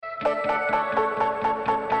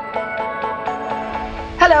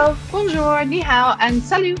Hello, bonjour, ni hao, and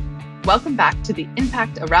salut. Welcome back to the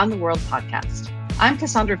Impact Around the World podcast. I'm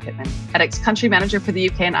Cassandra Pittman, edX Country Manager for the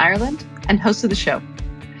UK and Ireland and host of the show.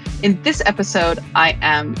 In this episode, I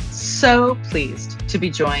am so pleased to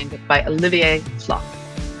be joined by Olivier Floch.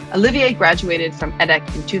 Olivier graduated from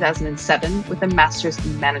edX in 2007 with a master's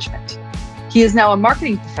in management. He is now a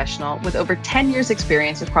marketing professional with over 10 years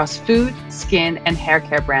experience across food, skin, and hair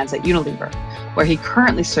care brands at Unilever, where he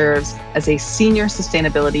currently serves as a senior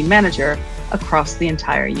sustainability manager across the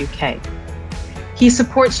entire UK. He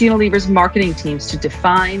supports Unilever's marketing teams to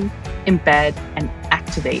define, embed, and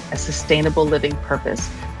activate a sustainable living purpose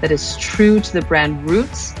that is true to the brand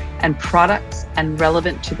roots and products and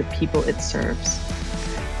relevant to the people it serves.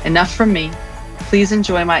 Enough from me. Please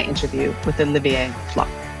enjoy my interview with Olivier Floch.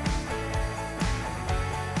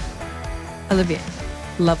 Olivier,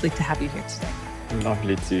 lovely to have you here today.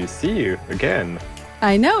 Lovely to see you again.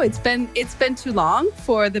 I know it's been too long.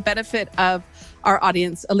 For the benefit of our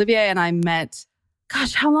audience, Olivier and I met,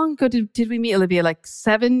 gosh, how long ago did we meet, Olivier? Like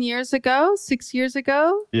 6 years ago?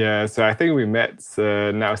 Yeah, so I think we met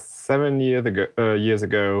now 7 years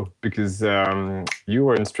ago because you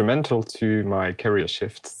were instrumental to my career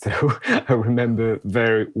shift. So I remember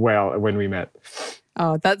very well when we met.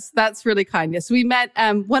 Oh, that's really kind. Yes, we met.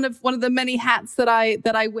 One of the many hats that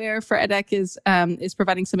I wear for edX is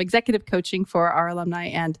providing some executive coaching for our alumni,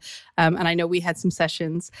 and I know we had some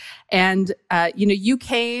sessions, and you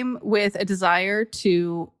came with a desire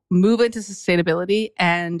to move into sustainability,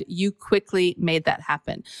 and you quickly made that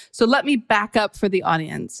happen. So let me back up for the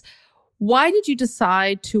audience. Why did you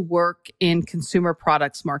decide to work in consumer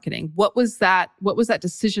products marketing? What was that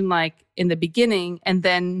decision like in the beginning, and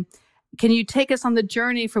then can you take us on the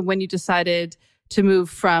journey from when you decided to move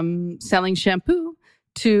from selling shampoo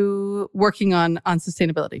to working on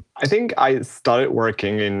sustainability? I think I started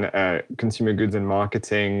working in consumer goods and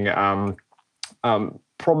marketing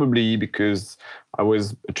probably because I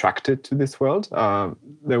was attracted to this world.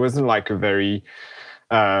 There wasn't like a very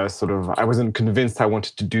I wasn't convinced I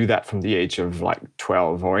wanted to do that from the age of like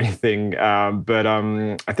 12 or anything. But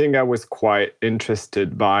I think I was quite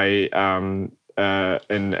interested by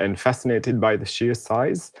and fascinated by the sheer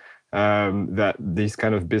size that these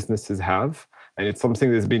kind of businesses have. And it's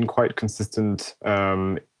something that's been quite consistent,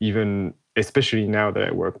 even especially now that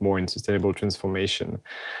I work more in sustainable transformation.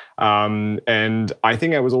 And I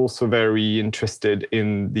think I was also very interested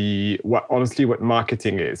in what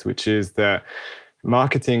marketing is, which is that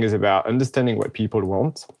marketing is about understanding what people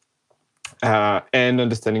want and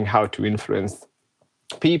understanding how to influence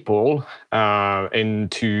people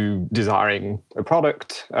into desiring a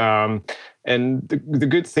product. And the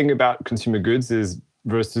good thing about consumer goods is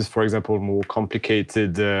versus, for example, more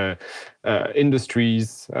complicated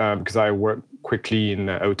industries, because I work quickly in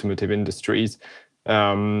automotive industries,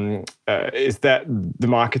 is that the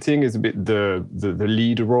marketing is a bit the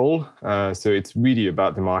lead role. So it's really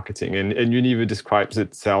about the marketing, and Unilever describes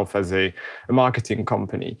itself as a marketing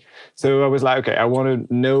company. So I was like, okay, I want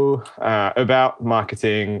to know about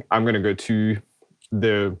marketing. I'm going to go to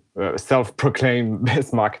the self-proclaimed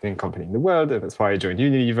best marketing company in the world, and that's why I joined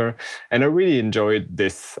Unilever. And I really enjoyed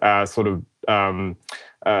this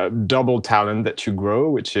double talent that you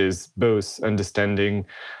grow, which is both understanding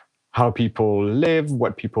how people live,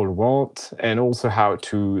 what people want, and also how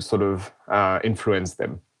to influence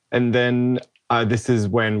them. And then this is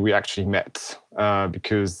when we actually met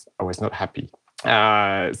because I was not happy.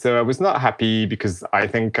 So I was not happy because I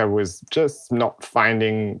think I was just not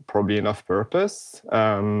finding probably enough purpose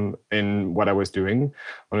in what I was doing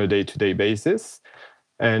on a day-to-day basis.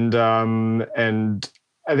 And I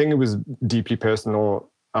think it was deeply personal,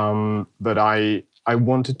 but I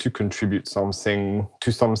wanted to contribute something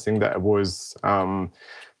that was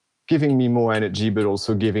giving me more energy, but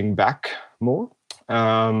also giving back more.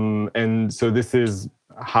 And so this is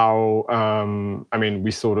how,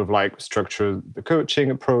 we structure the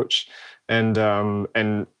coaching approach. And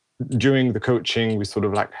during the coaching, we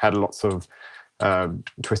had lots of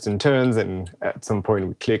twists and turns. And at some point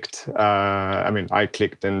we clicked. I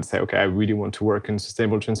clicked and said, okay, I really want to work in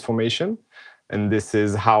sustainable transformation. And this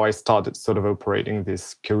is how I started operating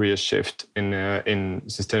this career shift in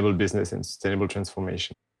sustainable business and sustainable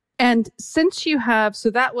transformation. And since so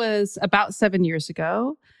that was about 7 years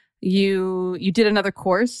ago, you did another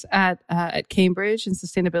course at Cambridge in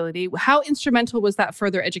sustainability. How instrumental was that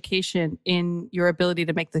further education in your ability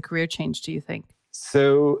to make the career change, do you think?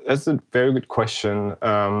 So that's a very good question.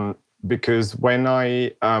 Because when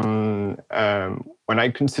I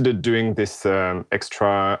considered doing this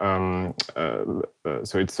extra,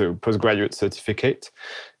 so it's a postgraduate certificate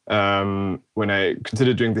when I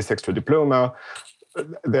considered doing this extra diploma,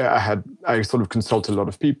 I sort of consulted a lot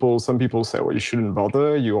of people. Some people say, well, you shouldn't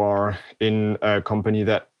bother. You are in a company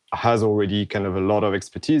that has already kind of a lot of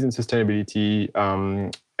expertise in sustainability.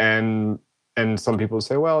 And some people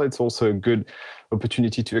say, well, it's also a good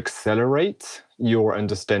opportunity to accelerate your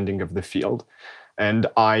understanding of the field. And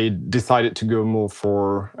I decided to go more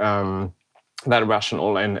for that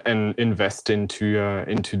rationale and invest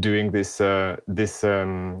into doing this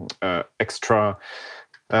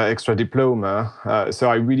extra diploma. So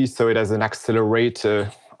I really saw it as an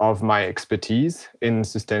accelerator of my expertise in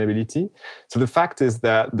sustainability. So the fact is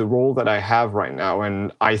that the role that I have right now,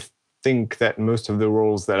 and I think that most of the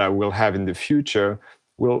roles that I will have in the future,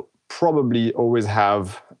 will probably always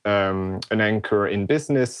have an anchor in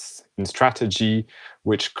business, in strategy,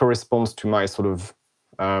 which corresponds to my sort of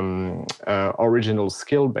original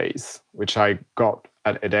skill base, which I got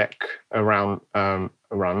at EDHEC around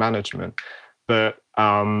management. But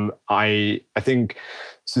I think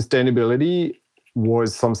sustainability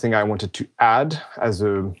was something I wanted to add as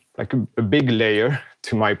a big layer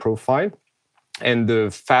to my profile. And the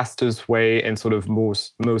fastest way and sort of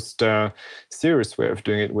most serious way of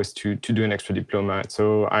doing it was to do an extra diploma.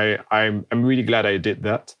 So I'm really glad I did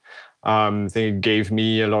that. I think it gave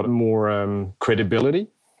me a lot more credibility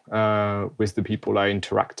with the people I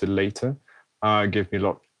interacted later. Gave me a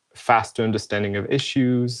lot faster understanding of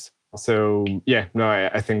issues. So yeah, no,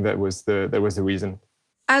 I think that was the reason.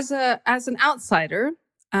 As an outsider,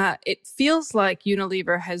 it feels like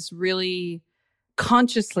Unilever has really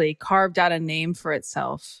consciously carved out a name for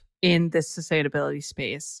itself in this sustainability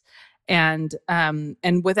space, and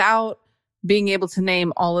without being able to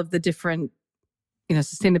name all of the different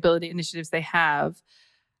sustainability initiatives they have,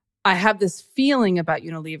 I have this feeling about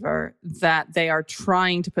Unilever that they are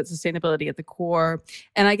trying to put sustainability at the core.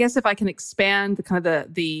 And I guess if I can expand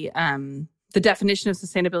the definition of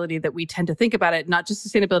sustainability that we tend to think about it, not just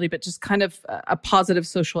sustainability, but just kind of a positive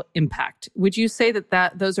social impact. Would you say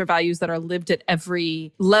that those are values that are lived at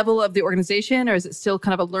every level of the organization, or is it still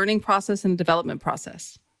kind of a learning process and a development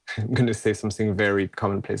process? I'm going to say something very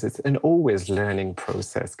commonplace. It's an always learning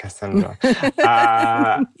process, Cassandra.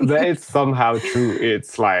 But it's somehow true.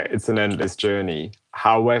 It's an endless journey.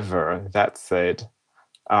 However, that said,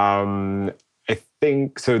 I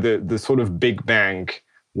think so. The sort of big bang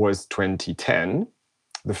was 2010.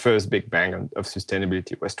 The first big bang of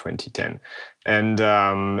sustainability was 2010, and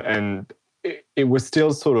it was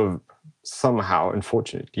still sort of somehow,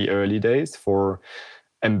 unfortunately, early days for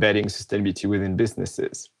embedding sustainability within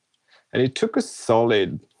businesses. And it took a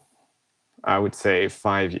solid, I would say,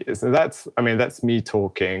 5 years. And that's me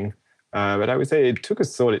talking, but I would say it took a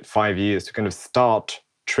solid 5 years to kind of start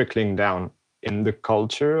trickling down in the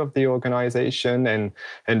culture of the organization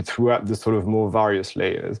and throughout the sort of more various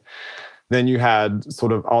layers. Then you had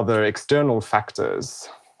sort of other external factors,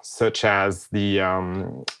 such as I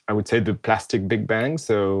would say the plastic big bang.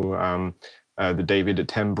 So the David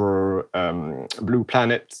Attenborough Blue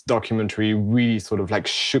Planet documentary really sort of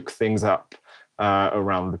shook things up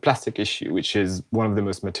around the plastic issue, which is one of the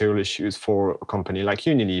most material issues for a company like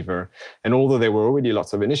Unilever. And although there were already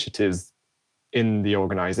lots of initiatives in the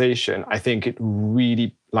organization, I think it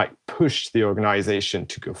really pushed the organization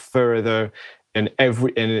to go further. And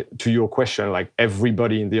to your question,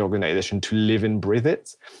 everybody in the organization to live and breathe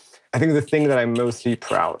it. I think the thing that I'm mostly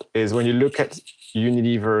proud is when you look at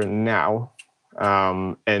Unilever now,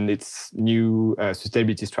 and its new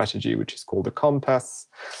sustainability strategy, which is called the Compass,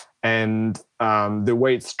 and the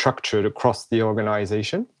way it's structured across the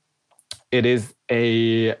organization, it is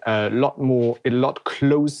a lot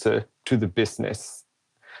closer to the business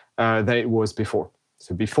than it was before.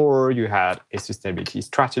 So before you had a sustainability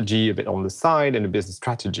strategy a bit on the side and a business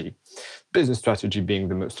strategy. Business strategy being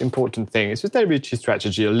the most important thing. A sustainability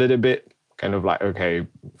strategy a little bit kind of okay, I'm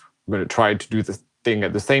going to try to do this thing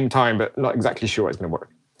at the same time, but not exactly sure it's going to work.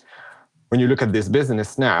 When you look at this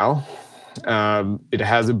business now, it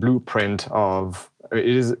has a blueprint, I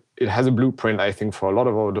think, for a lot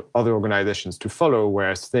of other organizations to follow,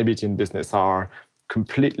 where sustainability and business are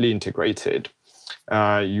completely integrated.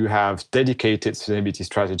 You have dedicated sustainability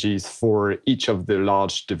strategies for each of the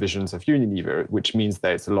large divisions of Unilever, which means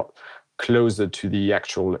that it's a lot closer to the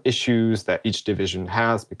actual issues that each division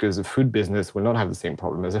has, because a food business will not have the same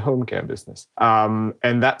problem as a home care business.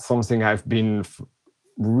 And that's something I've been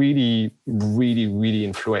really, really, really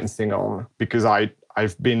influencing on, because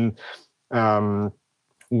I've been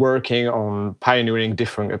working on pioneering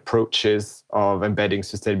different approaches of embedding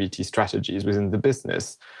sustainability strategies within the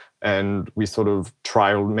business. And we sort of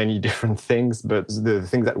trial many different things, but the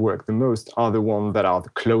things that work the most are the ones that are the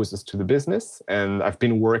closest to the business. And I've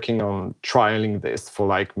been working on trialing this for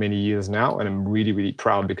like many years now. And I'm really, really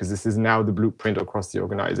proud because this is now the blueprint across the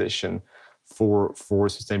organization for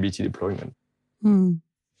sustainability deployment.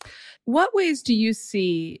 What ways do you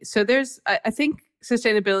see? So I think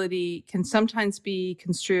sustainability can sometimes be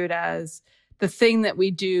construed as the thing that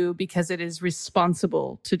we do because it is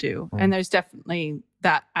responsible to do. And there's definitely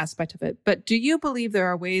that aspect of it. But do you believe there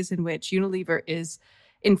are ways in which Unilever is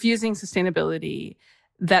infusing sustainability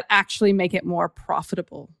that actually make it more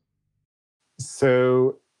profitable?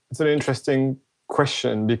 So it's an interesting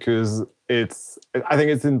question because I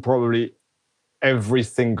think it's in probably every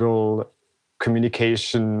single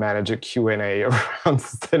communication manager Q&A around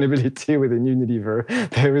sustainability within Unilever.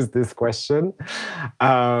 There is this question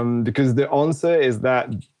because the answer is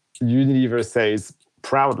that Unilever says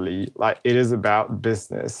proudly, like, it is about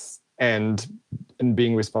business and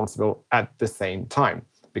being responsible at the same time.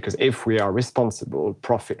 Because if we are responsible,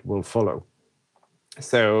 profit will follow.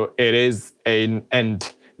 So it is an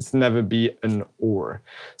and. It's never be an or.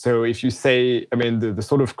 So if you say, I mean, the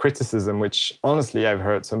sort of criticism, which honestly I've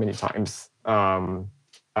heard so many times,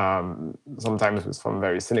 sometimes with some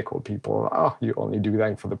very cynical people, you only do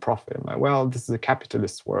that for the profit. I'm like, well, this is a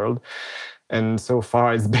capitalist world. And so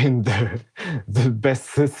far it's been the best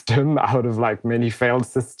system out of like many failed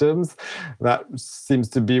systems that seems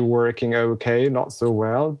to be working okay, not so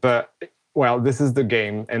well. But well, this is the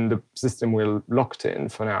game and the system we're locked in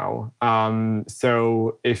for now.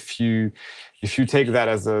 So if you take that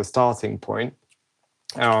as a starting point,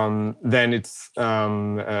 then it's,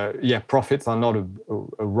 profits are not a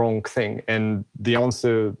wrong thing. And the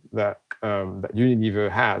answer that Unilever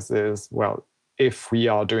has is, well, if we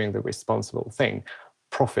are doing the responsible thing,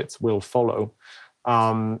 profits will follow.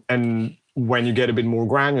 And when you get a bit more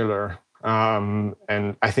granular, and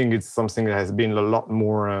I think it's something that has been a lot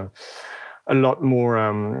more kind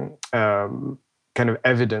of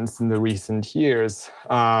evidence in the recent years,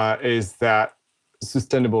 is that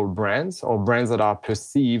sustainable brands or brands that are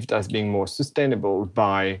perceived as being more sustainable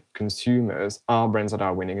by consumers are brands that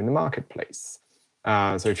are winning in the marketplace.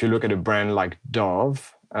 So if you look at a brand like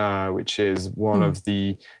Dove, which is one of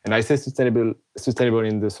the, and I say sustainable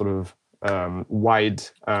in the sort of wide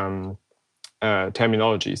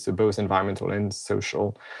terminology, so both environmental and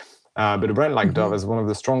social. But a brand like Dove is one of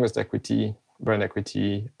the strongest brand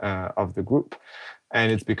equity of the group. And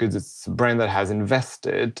it's because it's a brand that has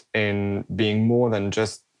invested in being more than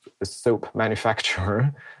just a soap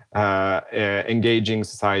manufacturer, engaging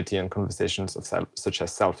society and conversations such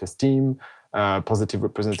as self-esteem, positive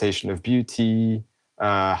representation of beauty,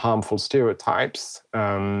 harmful stereotypes,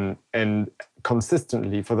 and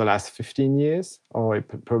consistently for the last 15 years, or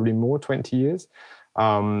probably more, 20 years.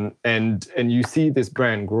 And you see this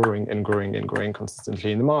brand growing and growing and growing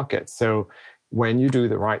consistently in the market. So when you do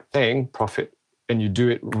the right thing, profit, and you do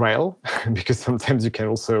it well, because sometimes you can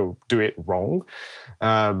also do it wrong,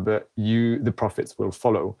 but the profits will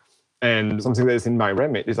follow. And something that is in my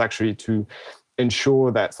remit is actually to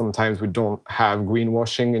ensure that sometimes we don't have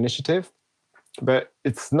greenwashing initiative, but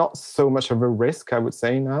it's not so much of a risk, I would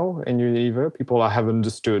say now in Unilever. People have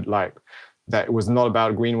understood like that it was not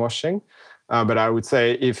about greenwashing. But I would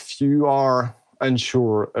say if you are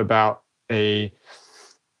unsure about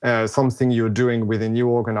something you're doing within your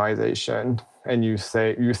organization, and you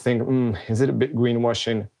think, is it a bit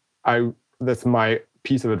greenwashing? That's my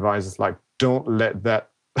piece of advice. Is like, don't let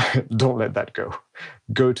that go.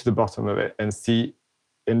 Go to the bottom of it and see,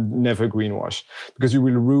 and never greenwash, because you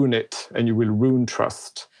will ruin it and you will ruin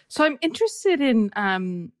trust. So I'm interested in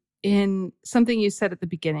something you said at the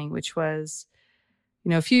beginning, which was,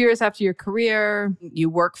 a few years after your career,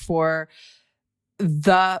 you work for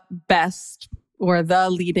the best or the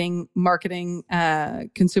leading marketing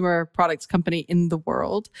consumer products company in the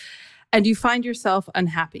world, and you find yourself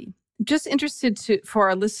unhappy. Just interested for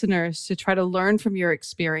our listeners to try to learn from your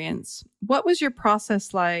experience. What was your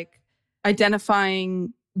process like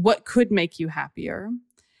identifying what could make you happier?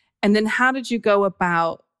 And then how did you go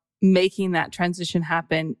about making that transition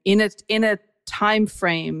happen in a time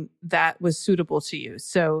frame that was suitable to you?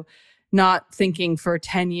 So not thinking for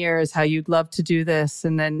 10 years how you'd love to do this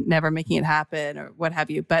and then never making it happen or what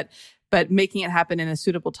have you, but making it happen in a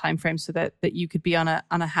suitable time frame so that you could be on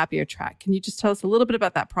a happier track. Can you just tell us a little bit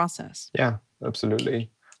about that process? Yeah,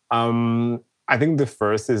 absolutely. I think the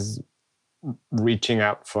first is reaching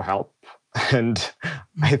out for help. And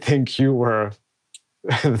I think you were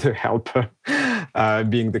the helper,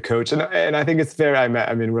 being the coach. And I think it's very,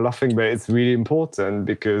 I mean, we're laughing, but it's really important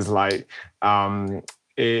because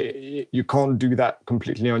you can't do that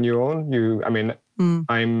completely on your own.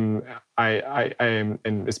 I am,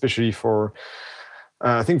 and especially for,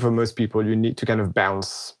 I think for most people, you need to kind of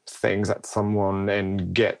bounce things at someone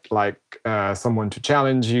and get like someone to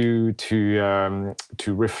challenge you, to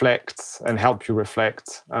reflect and help you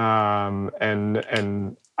reflect. And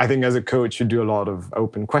I think as a coach, you do a lot of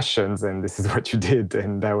open questions, and this is what you did.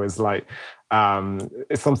 And that was like,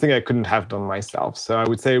 it's something I couldn't have done myself. So I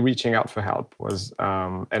would say reaching out for help was,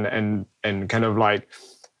 and kind of like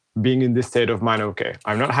being in this state of mind. Okay,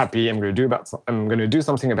 I'm not happy. I'm going to do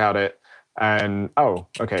something about it. And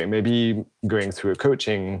okay, maybe going through a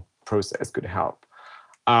coaching process could help.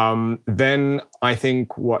 Then I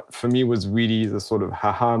think what for me was really the sort of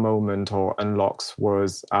aha moment or unlocks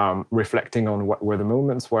was reflecting on what were the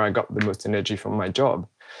moments where I got the most energy from my job,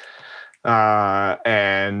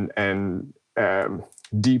 and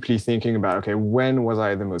deeply thinking about, okay, when was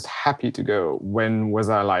I the most happy to go? When was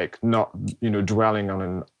I like not, dwelling on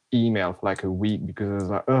an email for like a week because I was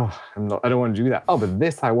like, I don't want to do that. But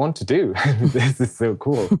this I want to do. This is so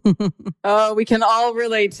cool. Oh, we can all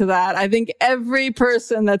relate to that. I think every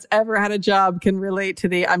person that's ever had a job can relate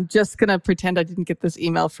to I'm just going to pretend I didn't get this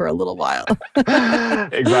email for a little while.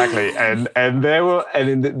 Exactly. And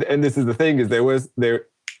this is the thing, is there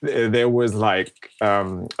was like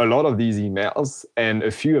a lot of these emails, and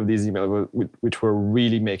a few of these emails which were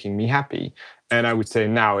really making me happy. And I would say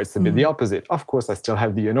now it's a bit the opposite. Of course, I still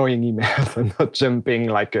have the annoying emails. I'm not jumping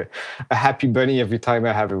like a happy bunny every time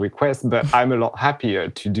I have a request, but I'm a lot happier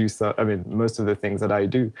to do so. I mean, most of the things that I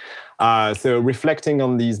do. So reflecting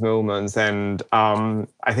on these moments, and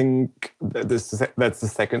I think that's the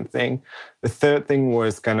second thing. The third thing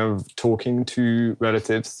was kind of talking to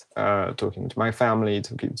relatives, talking to my family,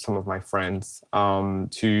 talking to some of my friends,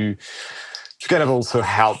 to kind of also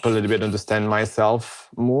help a little bit understand myself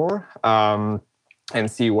more, and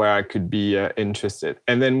see where I could be interested.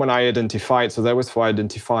 And then when I identified, so that was for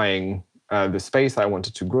identifying the space I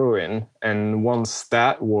wanted to grow in. And once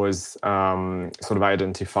that was sort of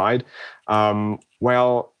identified,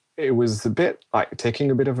 it was a bit like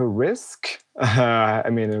taking a bit of a risk. I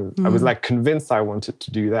was like convinced I wanted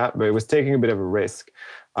to do that, but it was taking a bit of a risk.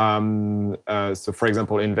 So, for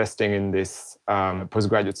example, investing in this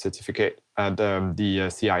postgraduate certificate at the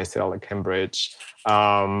CISL at Cambridge,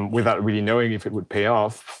 without really knowing if it would pay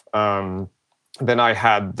off. Then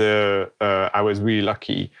I was really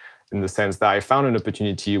lucky in the sense that I found an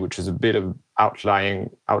opportunity, which was a bit of outlier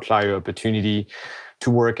opportunity, to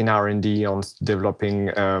work in R&D on developing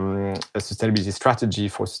a sustainability strategy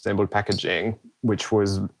for sustainable packaging, which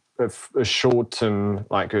was a short-term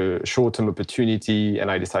opportunity, and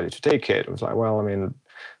I decided to take it. It was like,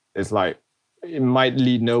 it's like, it might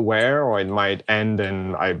lead nowhere, or it might end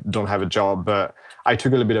and I don't have a job, but I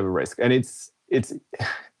took a little bit of a risk. And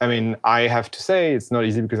I have to say it's not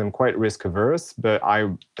easy because I'm quite risk averse, but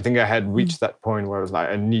I think I had reached that point where I was like,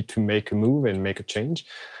 I need to make a move and make a change.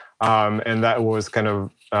 And that was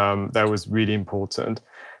that was really important.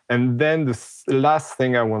 And then the last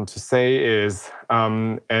thing I want to say is,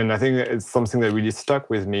 and I think it's something that really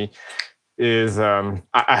stuck with me, is I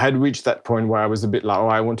had reached that point where I was a bit like,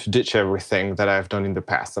 I want to ditch everything that I've done in the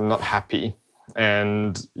past. I'm not happy.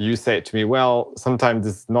 And you say to me, well, sometimes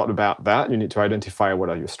it's not about that. You need to identify what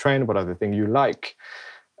are your strengths, what are the things you like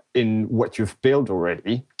in what you've built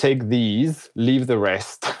already. Take these, leave the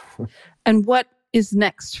rest. And what is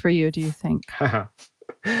next for you, do you think?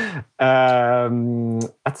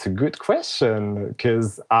 That's a good question,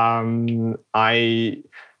 because I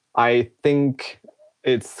think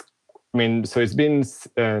it's, so it's been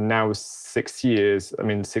now 6 years,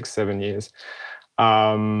 6-7 years.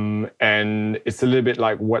 And it's a little bit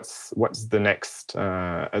like, what's the next,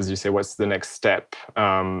 as you say, what's the next step?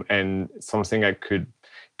 And something I could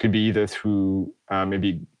be either through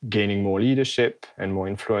maybe gaining more leadership and more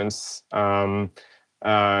influence.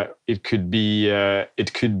 It could be,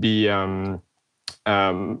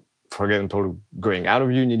 for example, going out of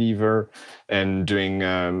Unilever and doing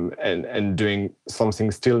and doing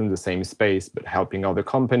something still in the same space, but helping other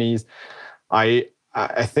companies. I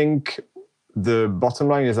think the bottom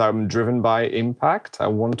line is I'm driven by impact. I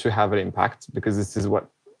want to have an impact because this is what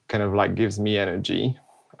kind of like gives me energy.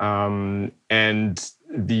 And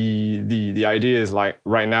the idea is like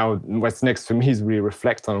right now, what's next for me is really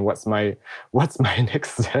reflect on what's my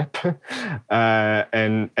next step,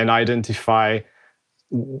 and identify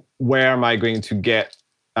where am I going to get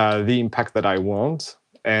the impact that I want,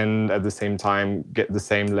 and at the same time get the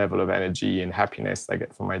same level of energy and happiness I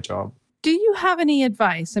get from my job. Do you have any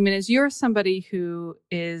advice? As you're somebody who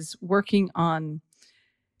is working on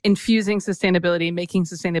infusing sustainability, making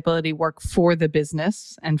sustainability work for the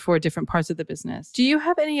business and for different parts of the business. Do you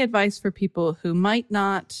have any advice for people who might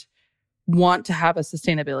not want to have a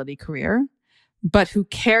sustainability career, but who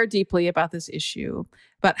care deeply about this issue,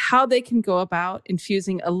 but how they can go about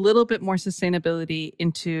infusing a little bit more sustainability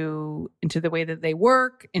into the way that they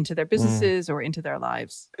work, into their businesses, or into their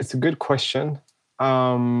lives? It's a good question.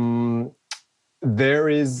 There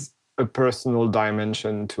is a personal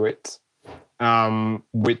dimension to it,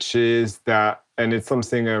 which is that, and it's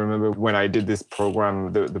something I remember when I did this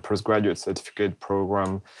program, the postgraduate certificate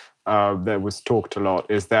program, that was talked a lot,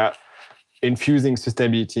 is that infusing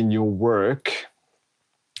sustainability in your work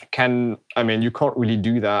you can't really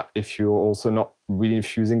do that if you're also not really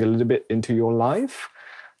infusing a little bit into your life.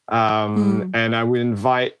 And I would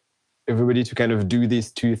invite everybody to kind of do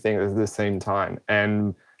these two things at the same time.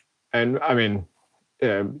 And I mean,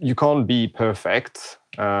 you can't be perfect,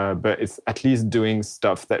 but it's at least doing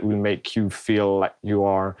stuff that will make you feel like you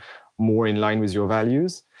are more in line with your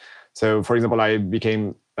values. So, for example, I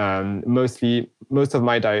became most of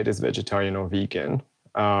my diet is vegetarian or vegan.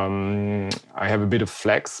 I have a bit of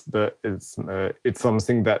flex, but it's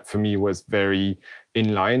something that for me was very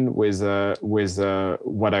in line with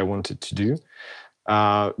what I wanted to do.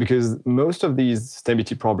 Because most of these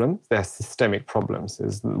sustainability problems, they're systemic problems.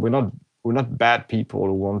 We're not bad people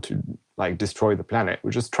who want to like destroy the planet.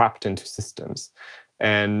 We're just trapped into systems.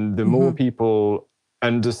 And the more people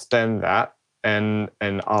understand that and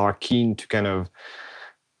are keen to kind of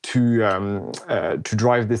to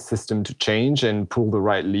drive this system to change and pull the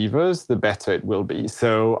right levers, the better it will be.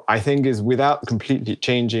 So I think is without completely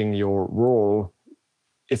changing your role,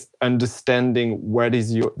 it's understanding what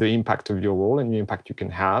is the impact of your role and the impact you can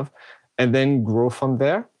have, and then grow from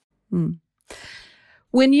there.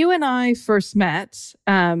 When you and I first met,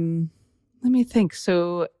 let me think.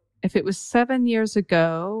 So if it was 7 years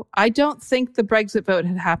ago, I don't think the Brexit vote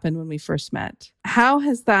had happened when we first met. How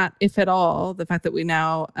has that, if at all, the fact that we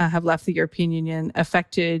now have left the European Union,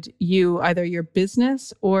 affected you, either your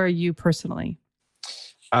business or you personally?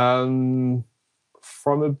 From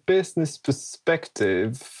a business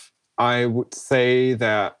perspective, I would say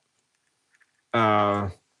that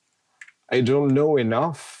I don't know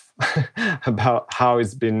enough about how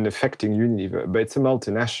it's been affecting Unilever, but it's a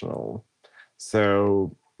multinational.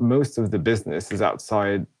 So most of the business is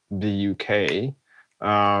outside the UK.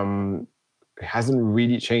 It hasn't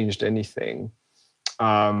really changed anything.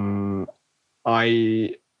 Of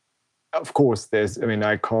course,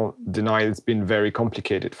 I can't deny it's been very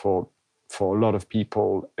complicated for a lot of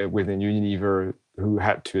people within Unilever who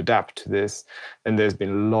had to adapt to this. And there's been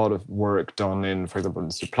a lot of work done in, for example,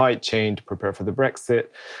 the supply chain to prepare for the Brexit.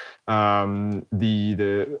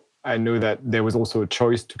 I know that there was also a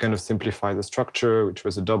choice to kind of simplify the structure, which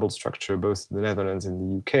was a double structure, both in the Netherlands and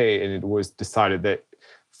the UK. And it was decided that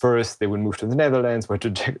first they would move to the Netherlands, which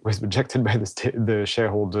was rejected by the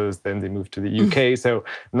shareholders. Then they moved to the UK. So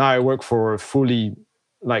now I work for a fully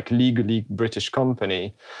legally British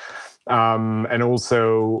company.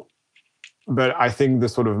 But I think the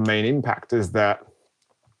sort of main impact is that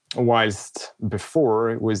whilst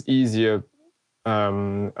before it was easier,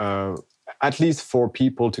 at least for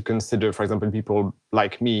people to consider, for example, people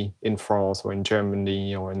like me in France or in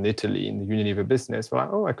Germany or in Italy in the Unilever business,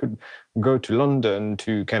 I could go to London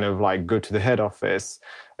to kind of go to the head office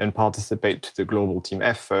and participate to the global team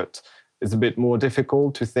effort. It's a bit more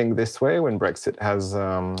difficult to think this way when Brexit has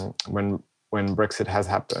when Brexit has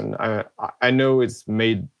happened. I know it's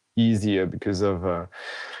made easier because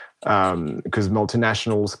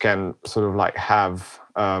multinationals can sort of have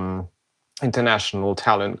international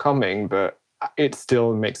talent coming, but it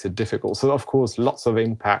still makes it difficult. So of course, lots of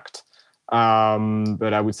impact.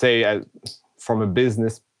 But I would say from a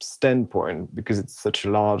business standpoint, because it's such a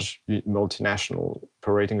large multinational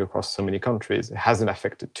operating across so many countries, it hasn't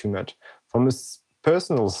affected too much. From a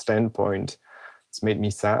personal standpoint, it's made me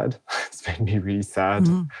sad. It's made me really sad.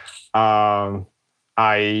 I'm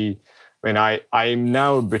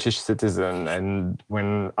now a British citizen, and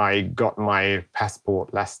when I got my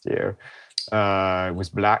passport last year, it was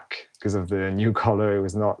black because of the new color. It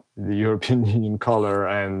was not the European Union color.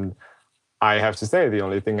 And I have to say, the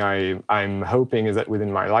only thing I'm hoping is that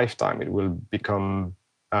within my lifetime, it will become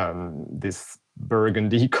this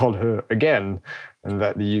burgundy color again, and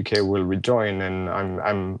that the UK will rejoin. And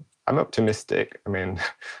I'm optimistic.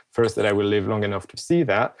 First that I will live long enough to see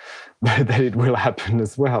that, but that it will happen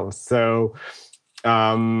as well. So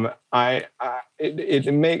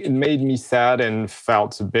it made me sad and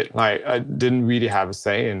felt a bit like I didn't really have a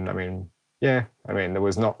say. And that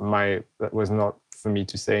was not for me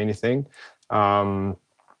to say anything.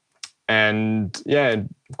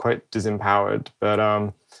 quite disempowered. But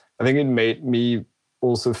I think it made me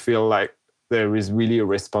also feel like there is really a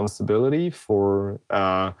responsibility for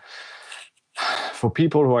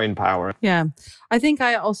people who are in power. Yeah. I think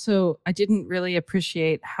I didn't really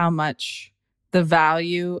appreciate how much the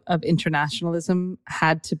value of internationalism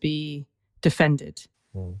had to be defended.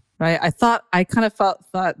 Right? I kind of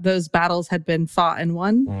thought those battles had been fought and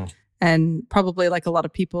won. And probably like a lot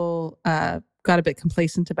of people got a bit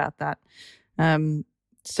complacent about that.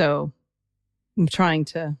 So I'm trying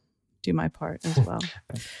to do my part as well.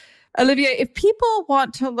 Olivier, if people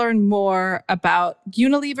want to learn more about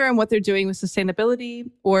Unilever and what they're doing with sustainability,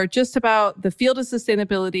 or just about the field of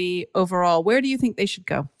sustainability overall, where do you think they should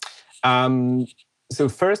go? So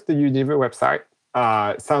first, the Unilever website.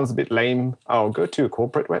 Sounds a bit lame. I'll go to a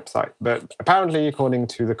corporate website. But apparently, according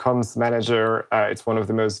to the comms manager, it's one of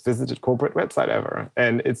the most visited corporate websites ever.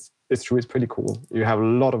 And it's true, it's pretty cool. You have a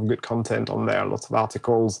lot of good content on there, lots of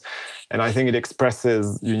articles. And I think it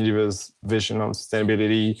expresses Unilever's vision on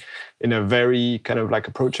sustainability in a very kind of like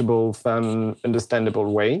approachable, fun,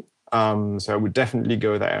 understandable way. So I would definitely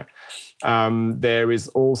go there. There is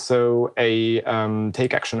also a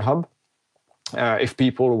Take Action Hub. If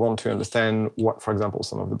people want to understand what, for example,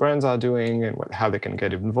 some of the brands are doing and how they can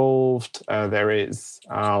get involved, there is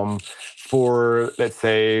for, let's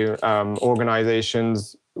say,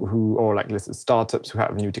 organizations or let's say startups who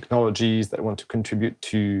have new technologies that want to contribute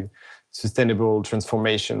to sustainable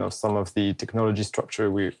transformation of some of the technology structure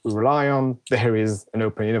we rely on. There is an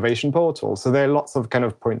open innovation portal. So there are lots of kind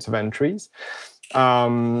of points of entries.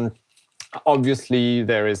 Obviously,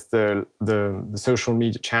 there is the social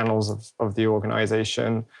media channels of the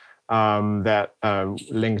organization, that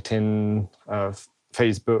LinkedIn,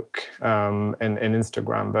 Facebook, and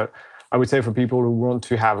Instagram. But I would say for people who want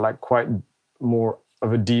to have like quite more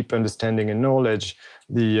of a deep understanding and knowledge,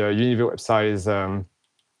 the Unilever website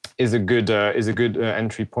is a good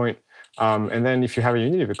entry point. And then if you have a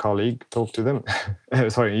Unilever colleague, talk to them.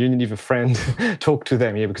 Sorry, a Unilever friend, talk to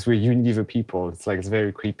them. Yeah, because we're Unilever people. It's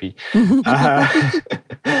very creepy. As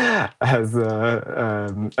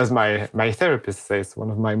my therapist says, one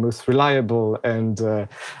of my most reliable and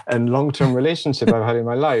long-term relationship I've had in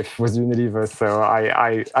my life was Unilever. So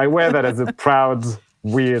I wear that as a proud,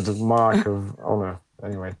 weird mark of honor.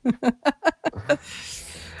 Anyway.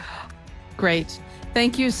 Great.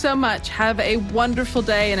 Thank you so much. Have a wonderful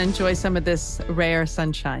day and enjoy some of this rare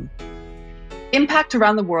sunshine. Impact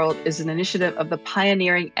Around the World is an initiative of the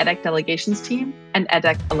pioneering EDHEC delegations team and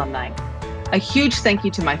EDHEC alumni. A huge thank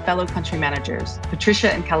you to my fellow country managers,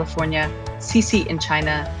 Patricia in California, Cici in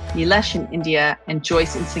China, Nilesh in India, and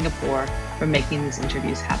Joyce in Singapore for making these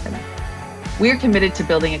interviews happen. We're committed to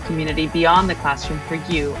building a community beyond the classroom for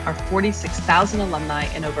you, our 46,000 alumni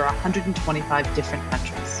in over 125 different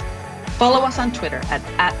countries. Follow us on Twitter at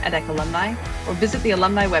EDHEC alumni, or visit the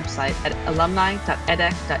alumni website at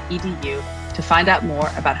alumni.edec.edu to find out more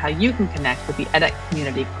about how you can connect with the EDHEC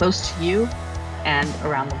community close to you and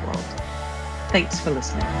around the world. Thanks for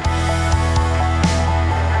listening.